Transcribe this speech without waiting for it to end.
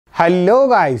Hello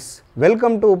guys,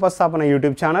 welcome to UpaStapana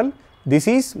YouTube channel. This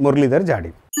is Muralidhar Jadi.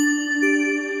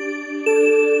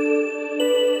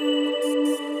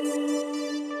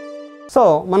 So,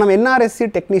 manam NRSC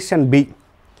Technician B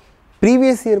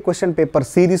previous year question paper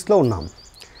series lo unnam.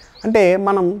 Ante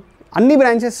manam అన్ని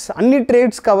branches అన్ని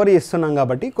trades cover చేస్తున్నాం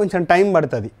కాబట్టి కొంచెం time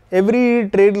పడుతుంది. Every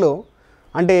ట్రేడ్లో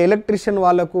అంటే electrician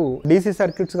వాళ్ళకు DC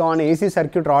circuits కావాలి, AC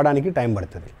circuit రావడానికి టైం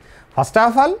పడుతుంది. ఫస్ట్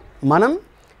ఆఫ్ ఆల్ మనం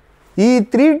ఈ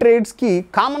 3 ట్రేడ్స్కి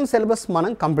కామన్ సిలబస్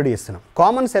మనం కంప్లీట్ చేస్తున్నాం.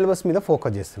 కామన్ సిలబస్ మీద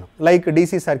ఫోకస్ చేస్తున్నాం. Like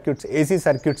DC circuits, AC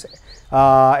circuits,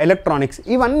 electronics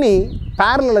ఇవన్నీ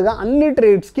ప్యారలల్గా అన్ని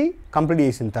ట్రేడ్స్కి కంప్లీట్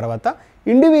చేసిన తర్వాత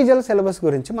ఇండివిజువల్ సిలబస్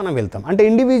గురించి మనం వెళ్తాం. అంటే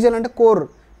ఇండివిజువల్ అంటే కోర్,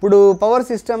 ఇప్పుడు పవర్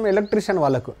సిస్టమ్ ఎలక్ట్రిషియన్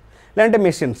వాళ్ళకు లేదంటే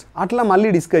మెషిన్స్ అట్లా మళ్ళీ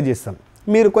డిస్కస్ చేస్తాం.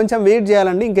 మీరు కొంచెం వెయిట్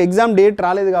చేయాలండి, ఇంకా ఎగ్జామ్ డేట్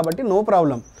రాలేదు కాబట్టి నో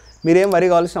ప్రాబ్లం, మీరేం వరి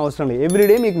కావాల్సిన అవసరం లేదు,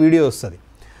 ఎవ్రీడే మీకు వీడియో వస్తుంది.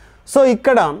 సో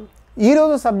ఇక్కడ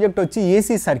ఈరోజు సబ్జెక్ట్ వచ్చి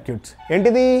ఏసీ సర్క్యూట్స్.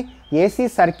 ఏంటిది? AC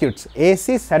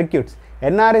circuits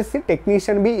NRSC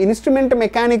technician B instrument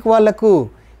mechanic వాళ్ళకు,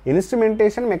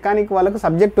 ఇన్స్ట్రుమెంటేషన్ మెకానిక్ వాళ్ళకు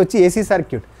సబ్జెక్ట్ వచ్చి AC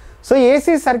circuit. So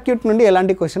AC circuit నుండి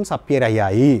ఎలాంటి క్వశ్చన్స్ అపియర్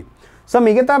అయ్యాయి? సో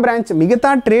మిగతా బ్రాంచ్ మిగతా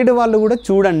ట్రేడ్ వాళ్ళు కూడా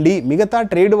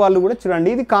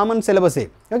చూడండి, ఇది common సిలబసే.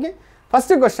 Okay,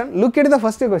 first question, look at the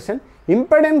first question,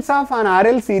 impedance of an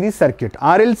RLC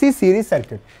series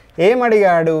circuit. ఏం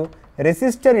అడిగాడు?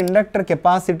 రెసిస్టర్, ఇండక్టర్,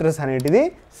 కెపాసిటర్స్ అనేటిది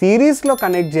సిరీస్లో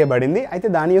కనెక్ట్ చేయబడింది, అయితే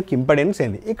దాని యొక్క ఇంపెడెన్స్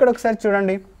ఏంది? ఇక్కడ ఒకసారి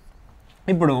చూడండి.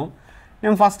 ఇప్పుడు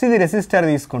నేను ఫస్ట్ ఇది రెసిస్టర్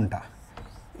తీసుకుంటా,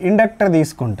 ఇండక్టర్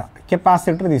తీసుకుంటా,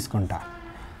 కెపాసిటర్ తీసుకుంటా.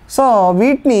 సో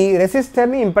వీటిని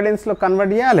రెసిస్టర్ని ఇంపెడెన్స్లో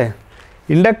కన్వర్ట్ చేయాలి,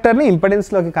 ఇండక్టర్ని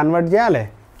ఇంపెడెన్స్లోకి కన్వర్ట్ చేయాలి,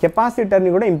 కెపాసిటర్ని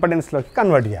కూడా ఇంపెడెన్స్లోకి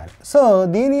కన్వర్ట్ చేయాలి. సో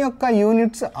దీని యొక్క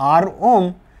యూనిట్స్ ఆర్ ఓమ్,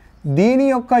 దీని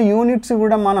యొక్క యూనిట్స్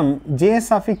కూడా మనం జే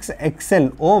suffix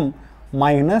XL ohm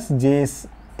minus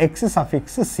JX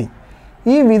suffix C.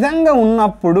 ఈ విధంగా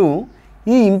ఉన్నప్పుడు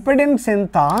ఈ ఇంపెడెన్స్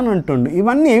ఎంత అని అంటుండు.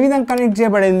 ఇవన్నీ ఏ విధంగా కనెక్ట్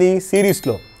చేయబడింది?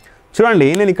 సిరీస్లో. చూడండి,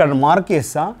 నేను ఇక్కడ మార్క్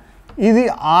చేస్తా, ఇది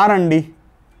ఆర్ అండి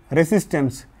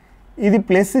రెసిస్టెన్స్, ఇది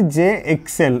ప్లస్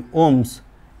జేఎక్స్ఎల్ ఓమ్స్.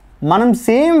 మనం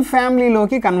సేమ్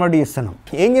ఫ్యామిలీలోకి కన్వర్ట్ చేస్తున్నాం.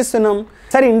 ఏం చేస్తున్నాం?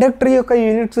 సరే, ఇండక్టర్ యొక్క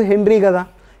యూనిట్స్ హెన్రీ కదా,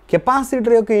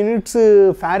 కెపాసిటర్ యొక్క యూనిట్స్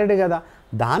ఫారెడ్ కదా,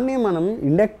 దాన్నే మనం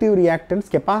inductive reactance,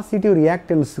 capacitive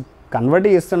reactance convert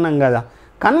చేస్తున్నాం కదా.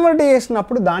 కన్వర్ట్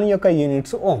చేసినప్పుడు దాని యొక్క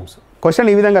యూనిట్స్ ఓమ్స్. క్వశ్చన్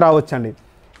ఈ విధంగా రావచ్చండి,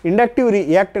 ఇండక్టివ్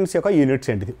రియాక్టెన్స్ యొక్క యూనిట్స్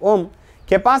ఏంటిది? ఓమ్.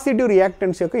 కెపాసిటివ్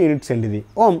రియాక్టెన్స్ యొక్క యూనిట్స్ ఏంటిది?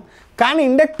 ఓమ్. కానీ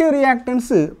ఇండక్టివ్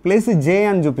రియాక్టెన్స్ ప్లస్ జే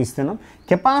అని చూపిస్తున్నాం,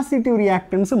 కెపాసిటివ్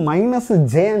రియాక్టెన్స్ మైనస్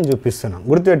జే అని చూపిస్తున్నాం,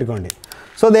 గుర్తుపెట్టుకోండి.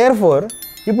 సో దేర్ ఫోర్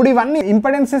ఇప్పుడు ఇవన్నీ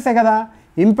ఇంపెడెన్సెసే కదా,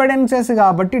 ఇంపెడెన్సెస్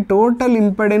కాబట్టి టోటల్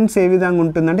ఇంపెడెన్స్ ఏ విధంగా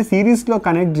ఉంటుందంటే సిరీస్లో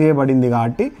కనెక్ట్ చేయబడింది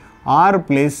కాబట్టి ఆర్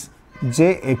ప్లస్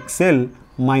జేఎక్స్ఎల్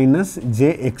మైనస్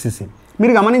జేఎక్స్సి.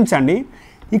 మీరు గమనించండి,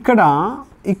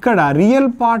 ఇక్కడ రియల్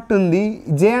పార్ట్ ఉంది,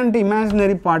 జే అంటే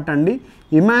ఇమాజినరీ పార్ట్ అండి.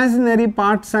 ఇమాజినరీ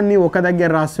పార్ట్స్ అన్నీ ఒక దగ్గర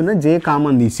రాస్తున్నా, జే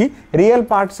కామన్ తీసి రియల్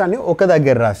పార్ట్స్ అన్నీ ఒక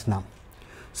దగ్గర రాసినాం.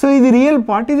 సో ఇది రియల్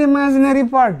పార్ట్, ఇది ఇమాజినరీ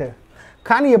పార్ట్.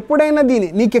 కానీ ఎప్పుడైనా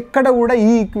నీకు ఎక్కడ కూడా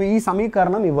ఈ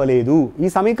సమీకరణం ఇవ్వలేదు. ఈ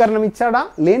సమీకరణం ఇచ్చాడా?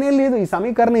 లేనే లేదు, ఈ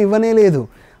సమీకరణం ఇవ్వనే లేదు.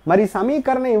 మరి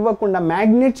సమీకరణం ఇవ్వకుండా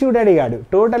మ్యాగ్నిట్యూడ్ అడిగాడు,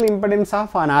 total impedance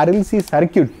of an RLC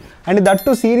circuit and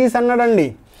that series అన్నాడండి.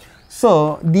 సో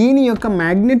దీని యొక్క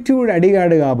మ్యాగ్నిట్యూడ్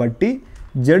అడిగాడు కాబట్టి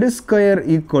Z square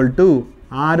equal to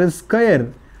are square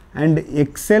and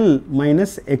XL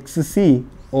minus XC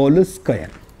whole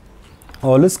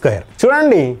square.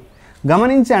 చూడండి,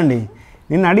 గమనించండి,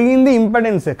 నేను అడిగింది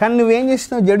ఇంపెడెన్స్, కానీ నువ్వేం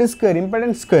చేసినావు? Z square,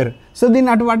 impedance square. So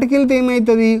దీన్ని అటు పట్టుకెళ్తే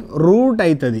ఏమవుతుంది? రూట్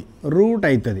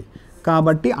అవుతుంది.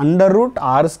 కాబట్టి under root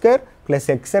are square plus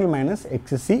XL minus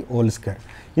XC whole square.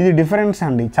 ఇది డిఫరెన్స్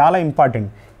అండి, చాలా important.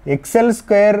 XL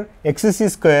square XC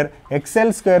square,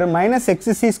 XL square minus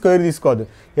XC square తీసుకోవద్దు.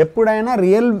 ఎప్పుడైనా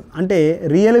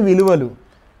రియల్ విలువలు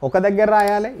ఒక దగ్గర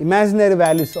రాయాలి, ఇమాజినరీ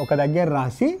వాల్యూస్ ఒక దగ్గర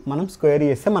రాసి మనం స్క్వేర్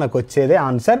చేస్తే మనకు వచ్చేదే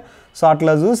ఆన్సర్. సో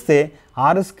అట్లా చూస్తే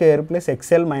are square plus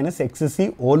XL minus XC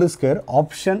whole square,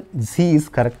 option C is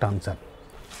correct answer.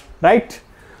 Right.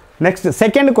 Next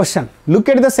second question, look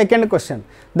at the second question.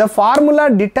 The formula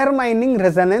determining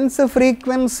resonance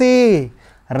frequency.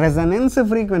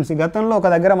 గతంలో ఒక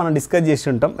దగ్గర మనం డిస్కస్ చేసి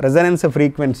ఉంటాం రెజనెన్స్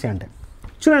ఫ్రీక్వెన్సీ అంటే.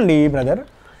 చూడండి బ్రదర్,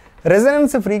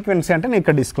 రెజనెన్స్ ఫ్రీక్వెన్సీ అంటే నేను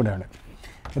ఇక్కడ తీసుకున్నాను.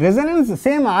 Resonance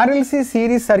same RLC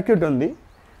series circuit ఉంది,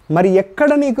 మరి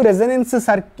ఎక్కడ నీకు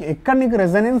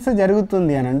రెజనెన్స్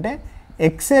జరుగుతుంది అని అంటే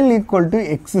ఎక్స్ఎల్ ఈక్వల్ టు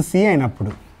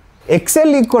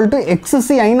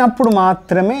ఎక్స్సి అయినప్పుడు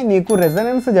మాత్రమే నీకు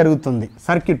రెజనెన్స్ జరుగుతుంది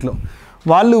సర్క్యూట్లో.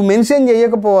 వాళ్ళు మెన్షన్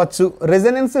చేయకపోవచ్చు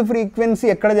రెజనెన్స్ ఫ్రీక్వెన్సీ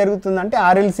ఎక్కడ జరుగుతుందంటే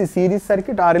RLC series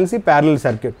circuit, RLC parallel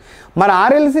circuit. మరి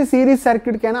RLC series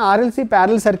సర్క్యూట్కైనా RLC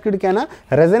parallel సర్క్యూట్కైనా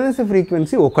resonance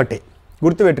frequency ఒకటే,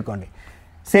 గుర్తుపెట్టుకోండి.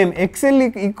 సేమ్ XL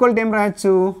ఈక్వల్ టు ఏం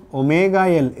రాయొచ్చు omega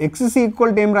L, XC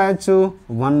equal to ఏం రాయొచ్చు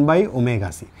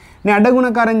 1/ωc. నేను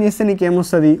అడ్డగుణకారం చేస్తే నీకు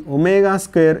ఏమొస్తుంది omega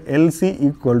square LC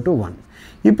equal to 1.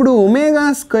 ఇప్పుడు omega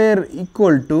square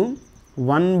equal to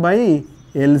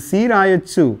 1/LC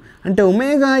రాయొచ్చు. అంటే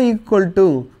ఒమేగా ఈక్వల్ టు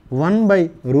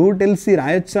 1/√LC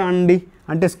రాయొచ్చా అండి?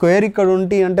 అంటే స్క్వేర్ ఇక్కడ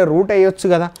ఉంటే అంటే రూట్ అయ్యొచ్చు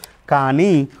కదా.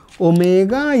 కానీ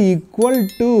omega equal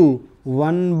to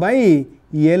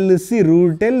 1/LC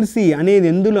 √LC అనేది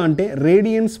ఎందులో అంటే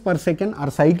radians per second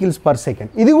are cycles per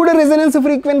second. ఇది కూడా resonance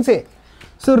frequency.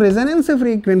 So resonance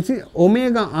frequency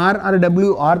omega are are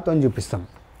WRతో చూపిస్తాం.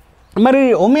 మరి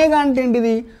ఒమేగా అంటే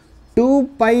ఏంటిది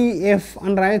 2πf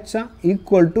అని రాయొచ్చా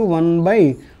ఈక్వల్ టు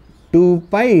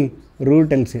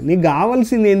 1/2π√LC. నీకు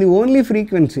కావాల్సింది ఏంది only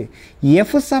frequency.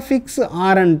 F suffix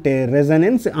are అంటే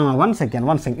రెజొనెన్స్. వన్ సెకండ్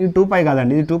ఇది 2π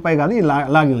కాదండి, ఇది 2π కాదు, ఇది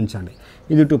అలాగే ఉంచండి,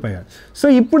 ఇది 2π కాదు. సో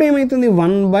ఇప్పుడు ఏమవుతుంది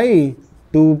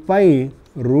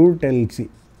 1/2π√LC.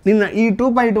 నిన్న ఈ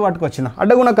 2π ఇటు పట్టుకొచ్చిన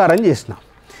అడ్డగుణకారం చేసిన.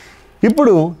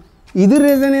 ఇప్పుడు ఇది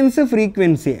రెజొనెన్స్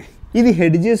ఫ్రీక్వెన్సీ, ఇది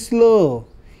హెడ్జెస్లో,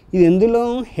 ఇది ఎందులో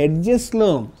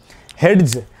హెడ్జెస్లో.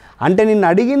 హెడ్జ్ అంటే నిన్ను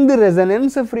అడిగింది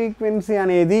రెజొనెన్స్ ఫ్రీక్వెన్సీ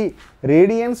అనేది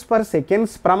రేడియన్స్ పర్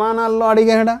సెకండ్స్ ప్రమాణాల్లో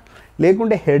అడిగాడా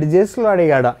లేకుంటే హెడ్జెస్లో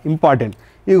అడిగాడా ఇంపార్టెంట్.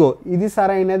 ఇగో ఇది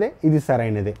సరైనదే, ఇది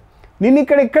సరైనదే. నేను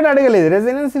ఇక్కడ ఎక్కడ అడగలేదు.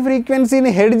 రెజొనెన్స్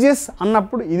ఫ్రీక్వెన్సీని హెడ్జెస్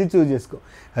అన్నప్పుడు ఇది చూజ్ చేసుకో,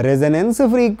 resonance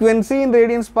frequency in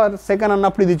radians per second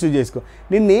అన్నప్పుడు ఇది చూజ్ చేసుకో.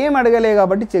 నిన్నేం అడగలే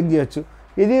కాబట్టి చెక్ చేయొచ్చు.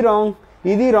 ఇది రాంగ్,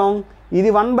 ఇది రాంగ్, ఇది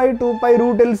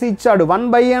 1/2π√LC ఇచ్చాడు,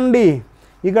 1/, అండి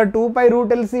ఇక్కడ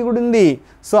 2π√LC కూడా ఉంది.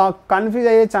 సో కన్ఫ్యూజ్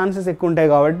అయ్యే ఛాన్సెస్ ఎక్కువ ఉంటాయి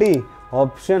కాబట్టి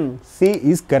option C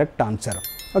is correct answer.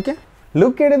 Okay,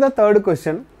 look at the third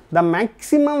question. The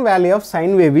maximum value of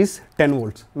sine wave is 10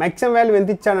 volts. Maximum value ఎంత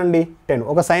ఇచ్చాడండి 10.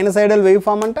 ఒక సైనసైడల్ వేవ్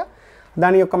ఫామ్ అంట,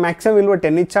 దాని యొక్క మ్యాక్సిమం విలువ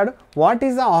 10 ఇచ్చాడు. What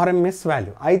is the RMS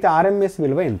value? అయితే RMS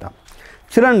విలువ ఎంత?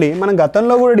 చూడండి, మనం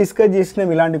గతంలో కూడా డిస్కస్ చేసినాం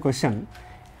ఇలాంటి క్వశ్చన్.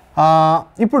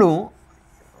 ఇప్పుడు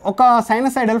ఒక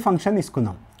సైనసైడల్ ఫంక్షన్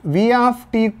తీసుకుందాం.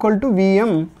 v(t) =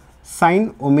 Vm sin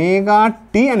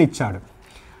ωt అని ఇచ్చాడు.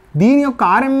 దీని యొక్క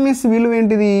RMS విలువ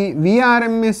ఏంటిది?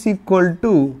 Vrms =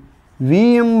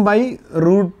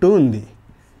 Vm/√2 ఉంది.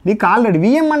 నీకు ఆల్రెడీ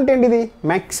Vm అంటే ఏంటిది?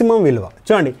 మ్యాక్సిమం విలువ.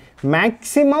 చూడండి,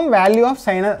 maximum value of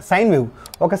sine wave.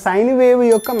 ఒక సైన్ వేవ్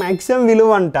యొక్క మ్యాక్సిమం విలువ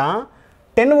అంట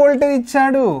 10 volt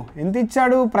ఇచ్చాడు. ఎంత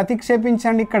ఇచ్చాడు?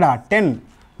 ప్రతిక్షేపించండి, ఇక్కడ 10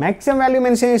 మ్యాక్సిమం వాల్యూ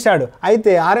మెన్షన్ చేశాడు.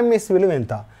 అయితే RMS విలువ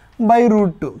ఎంత?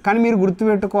 √2. కానీ మీరు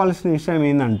గుర్తుపెట్టుకోవాల్సిన విషయం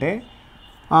ఏంటంటే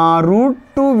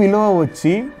 √2 విలువ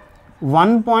వచ్చి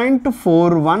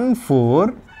 1.414,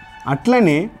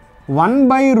 అట్లనే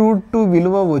 1/√2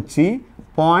 విలువ వచ్చి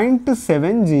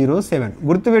 0.707.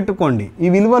 గుర్తుపెట్టుకోండి ఈ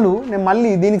విలువలు. నేను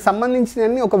మళ్ళీ దీనికి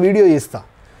సంబంధించిన ఒక వీడియో చేస్తా.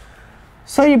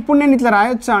 సో ఇప్పుడు నేను ఇట్లా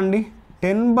రాయొచ్చా అండి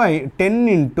 10 ×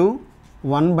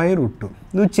 1/√2.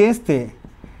 నువ్వు చేస్తే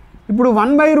ఇప్పుడు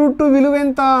 1/√2 విలువ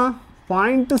ఎంత?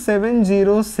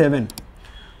 0.707.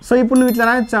 సో ఇప్పుడు నువ్వు ఇట్లా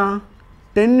రాయొచ్చా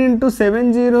 10 ×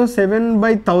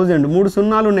 707/1000. 3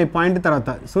 సున్నాలు ఉన్నాయి పాయింట్ తర్వాత,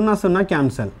 0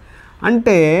 క్యాన్సల్.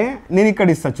 అంటే నేను ఇక్కడ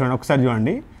ఇస్తా చూడండి, ఒకసారి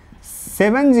చూడండి.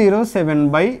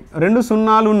 707/2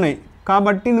 సున్నాలు ఉన్నాయి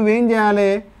కాబట్టి నువ్వేం చేయాలి?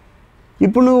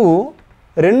 ఇప్పుడు నువ్వు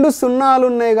 2 సున్నాలు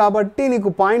ఉన్నాయి కాబట్టి నీకు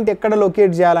పాయింట్ ఎక్కడ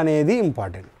లొకేట్ చేయాలనేది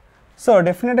ఇంపార్టెంట్. సో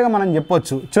డెఫినెట్గా మనం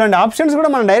చెప్పొచ్చు. చూడండి, ఆప్షన్స్ కూడా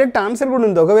మనం డైరెక్ట్ ఆన్సర్ కూడా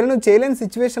ఉంది. ఒకవేళ నువ్వు చేయలేని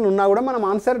సిచ్యువేషన్ ఉన్నా కూడా మనం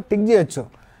ఆన్సర్ టిక్ చేయొచ్చు.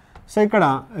 సో ఇక్కడ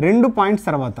 2 పాయింట్స్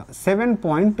తర్వాత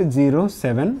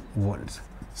 7.07 volts.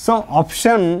 So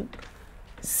option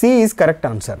C is correct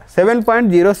answer.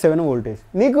 7.07 voltage.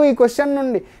 నీకు ఈ క్వశ్చన్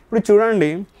నుండి ఇప్పుడు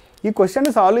చూడండి, ఈ క్వశ్చన్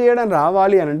సాల్వ్ చేయడం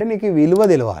రావాలి అని అంటే నీకు ఈ విలువ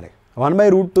తెలవాలి.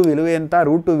 1/√2 విలువ ఎంత,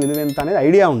 √2 విలువ ఎంత అనేది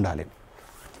ఐడియా ఉండాలి.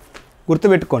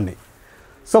 గుర్తుపెట్టుకోండి.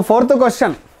 So fourth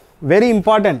question very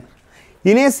important.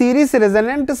 In a series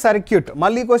రెజనెంట్ circuit.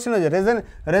 మళ్ళీ క్వశ్చన్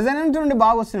రెజనెంట్ నుండి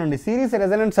బాగా వస్తుందండి. సిరీస్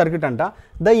రెజనెంట్ సర్క్యూట్ అంట.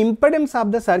 The impedance of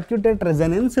the circuit at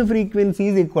resonance frequency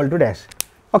is equal to dash.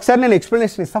 ఒకసారి నేను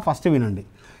ఎక్స్ప్లెనేషన్ ఇస్తాను, ఫస్ట్ వినండి.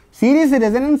 సిరీస్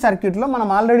రెజనెన్స్ సర్క్యూట్లో మనం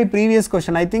already previous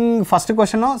question, I think first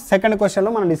question second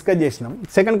క్వశ్చన్లో మనం డిస్కస్ చేసినాం.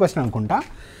 సెకండ్ క్వశ్చన్ అనుకుంటా.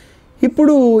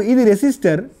 ఇప్పుడు ఇది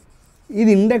రెసిస్టర్,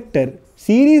 ఇది ఇండక్టర్.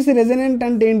 సిరీస్ రెజనెంట్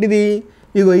అంటే ఏంటిది?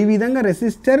 ఇగో ఈ విధంగా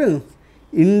రెసిస్టర్,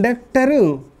 ఇండక్టరు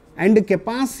అండ్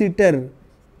కెపాసిటర్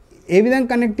ఏ విధంగా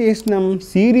కనెక్ట్ చేసినాం?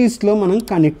 సిరీస్లో మనం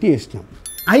కనెక్ట్ చేసినాం.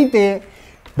 అయితే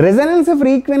రెజనెన్స్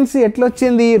ఫ్రీక్వెన్సీ ఎట్లా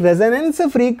వచ్చింది? Resonance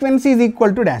frequency is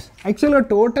equal to dash. యాక్చువల్గా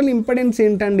టోటల్ ఇంపెడెన్స్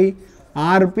ఏంటండి?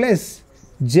 R +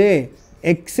 J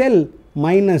XL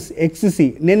 - XC.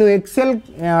 నేను XL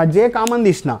J కామన్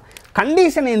తీసిన.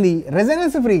 కండిషన్ ఏంది?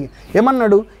 రెజనెన్స్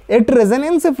ఏమన్నాడు? At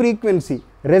resonance frequency.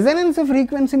 Resonance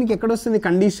frequency నీకు ఎక్కడ వస్తుంది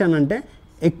కండిషన్ అంటే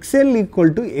XL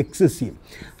 = XC.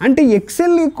 అంటే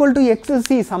XL = XC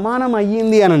సమానం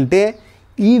అయ్యింది అని అంటే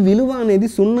ఈ విలువ అనేది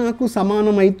 0కు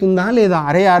సమానం అవుతుందా లేదా?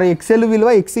 అరే ఎక్సెల్ విలువ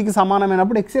ఎక్సీకి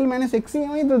సమానమైనప్పుడు ఎక్సెల్ మైనస్ ఎక్సీ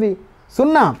ఏమవుతుంది?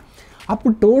 0.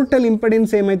 అప్పుడు టోటల్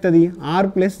ఇంపెడెన్స్ ఏమవుతుంది? R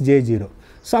plus J0.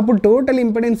 సో అప్పుడు టోటల్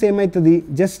ఇంపెడెన్స్ ఏమవుతుంది?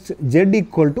 Just Z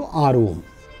equal to R ఓం.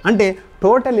 అంటే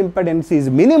total impedance is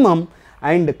minimum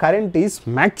and current is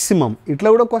maximum. ఇట్లా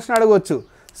కూడా క్వశ్చన్ అడగవచ్చు.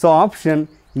 So option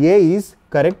A is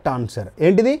correct answer.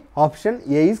 ఏంటిది? Option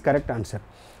A is correct answer.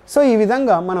 So ఈ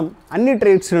విధంగా మనం అన్ని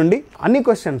ట్రేడ్స్ నుండి అన్ని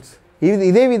క్వశ్చన్స్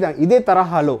ఇదే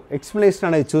తరహాలో ఎక్స్ప్లెనేషన్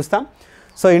అనేది చూస్తాం.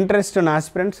 సో ఇంట్రెస్ట్ ఉన్న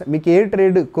ఆస్పిరెంట్స్ మీకు ఏ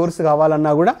ట్రేడ్ కోర్సు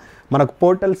కావాలన్నా కూడా మనకు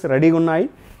పోర్టల్స్ రెడీగా ఉన్నాయి.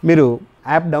 మీరు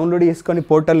యాప్ డౌన్లోడ్ చేసుకొని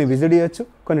పోర్టల్ని విజిట్ చేయొచ్చు.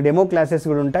 కొన్ని డెమో క్లాసెస్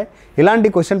కూడా ఉంటాయి. ఇలాంటి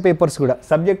క్వశ్చన్ పేపర్స్ కూడా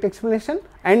subject explanation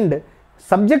and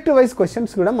subject wise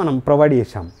questions కూడా మనం ప్రొవైడ్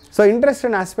చేశాం. సో ఇంట్రెస్ట్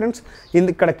ఉన్న ఆస్పిరెంట్స్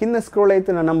ఇక్కడ కింద స్క్రోల్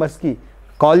అవుతున్న నంబర్స్కి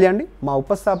కాల్ చేయండి. మా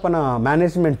ఉపస్థాపన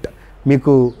మేనేజ్మెంట్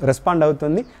మీకు రెస్పాండ్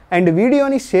అవుతుంది. అండ్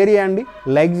వీడియోని షేర్ చేయండి,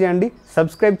 లైక్ చేయండి,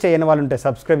 సబ్స్క్రైబ్ చేయని వాళ్ళు ఉంటే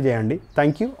సబ్స్క్రైబ్ చేయండి.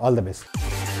 Thank you. All the best.